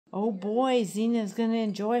Oh boy, Xena's gonna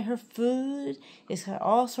enjoy her food. It's got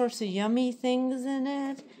all sorts of yummy things in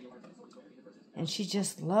it. And she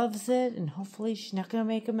just loves it, and hopefully she's not gonna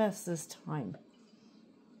make a mess this time.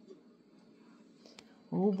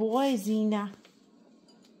 Oh boy, Xena.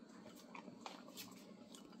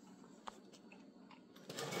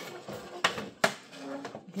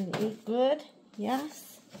 You gonna eat good?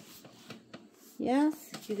 Yes? Yes?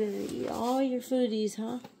 You're gonna eat all your foodies,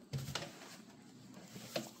 huh?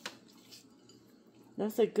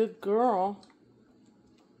 That's a good girl.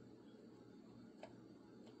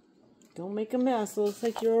 Don't make a mess. It looks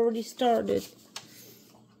like you already started.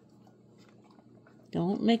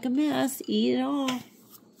 Don't make a mess. Eat it all.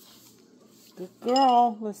 Good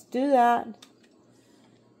girl. Let's do that.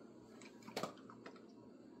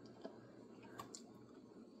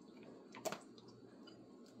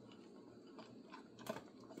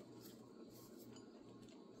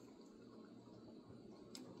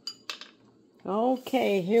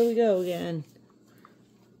 Okay, here we go again.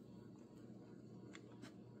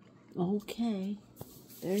 Okay,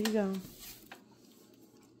 there you go.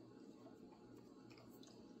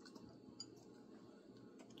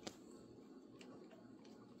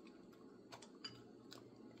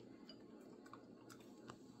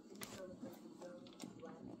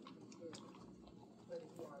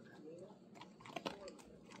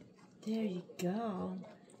 There you go.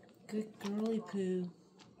 Good girly poo.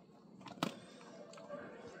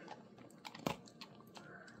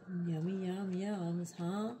 Yummy, yum, yums,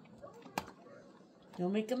 huh?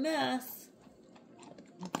 Don't make a mess.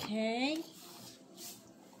 Okay.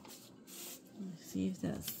 Let's see if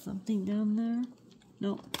that's something down there.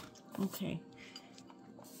 Nope. Okay.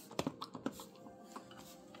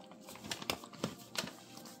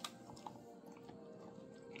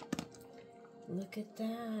 Look at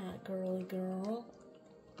that, girly girl.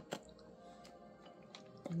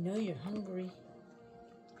 I know you're hungry.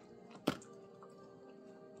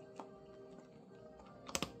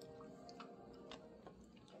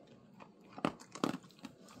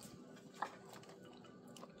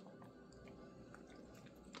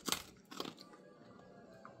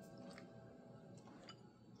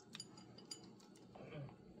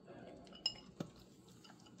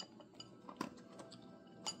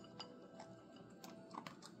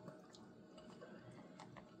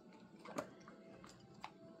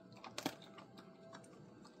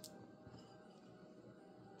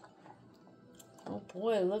 Oh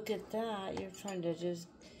boy, look at that. You're trying to just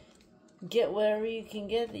get whatever you can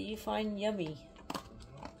get that you find yummy.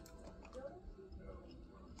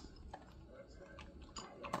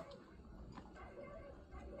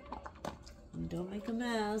 And don't make a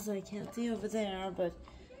mess. I can't see over there, but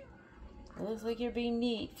it looks like you're being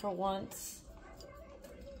neat for once.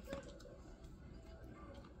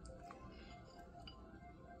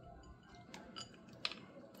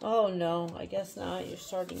 Oh no, I guess not. You're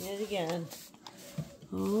starting it again.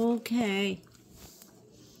 Okay.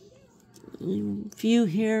 A few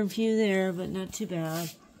here and few there, but not too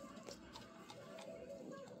bad.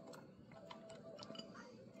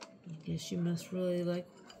 I guess you must really like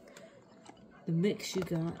the mix you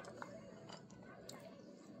got.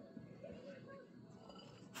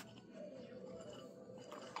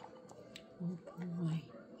 Oh boy.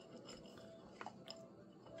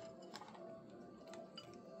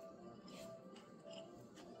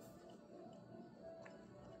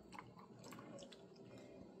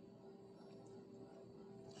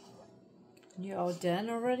 You all done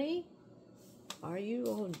already? Are you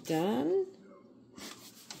all done?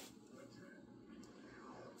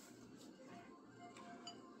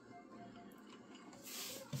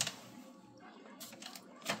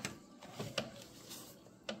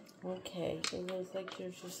 Okay, it looks like you're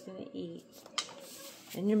just gonna eat.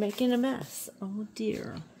 And you're making a mess. Oh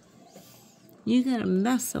dear. You got a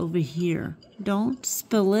mess over here. Don't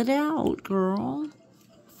spill it out, girl.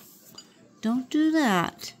 Don't do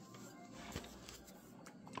that.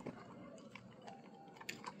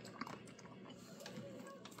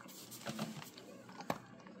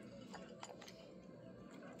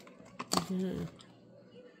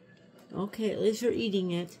 Okay, at least you're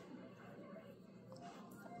eating it.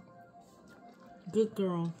 Good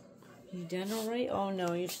girl. You done already? Oh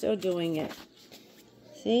no, you're still doing it.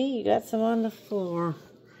 See, you got some on the floor.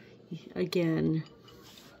 Again.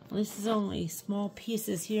 This is only small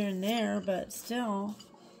pieces here and there, but still.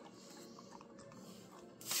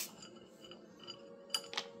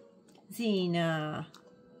 Xena.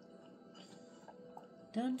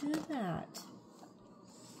 Don't do that.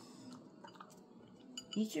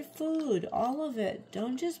 Eat your food, all of it.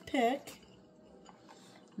 Don't just pick.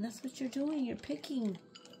 And that's what you're doing. You're picking.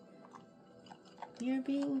 You're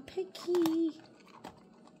being picky.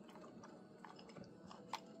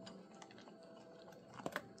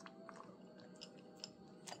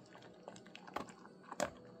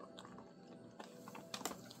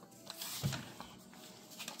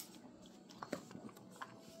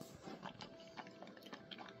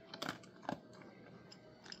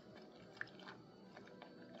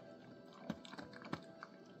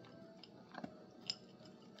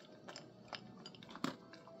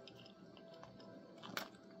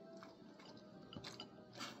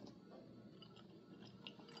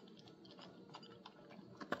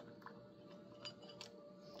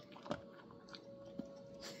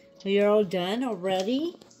 You're all done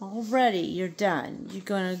already? Already, you're done. You're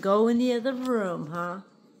gonna go in the other room, huh?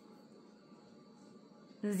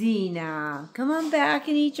 Xena, come on back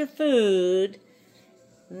and eat your food.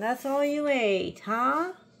 And that's all you ate,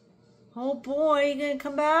 huh? Oh boy, you gonna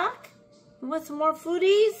come back? You want some more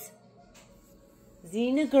foodies?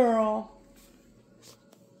 Xena girl.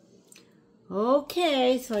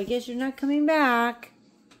 Okay, so I guess you're not coming back.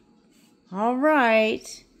 All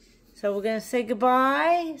right. So we're going to say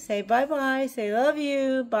goodbye, say bye-bye, say love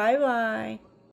you, bye-bye.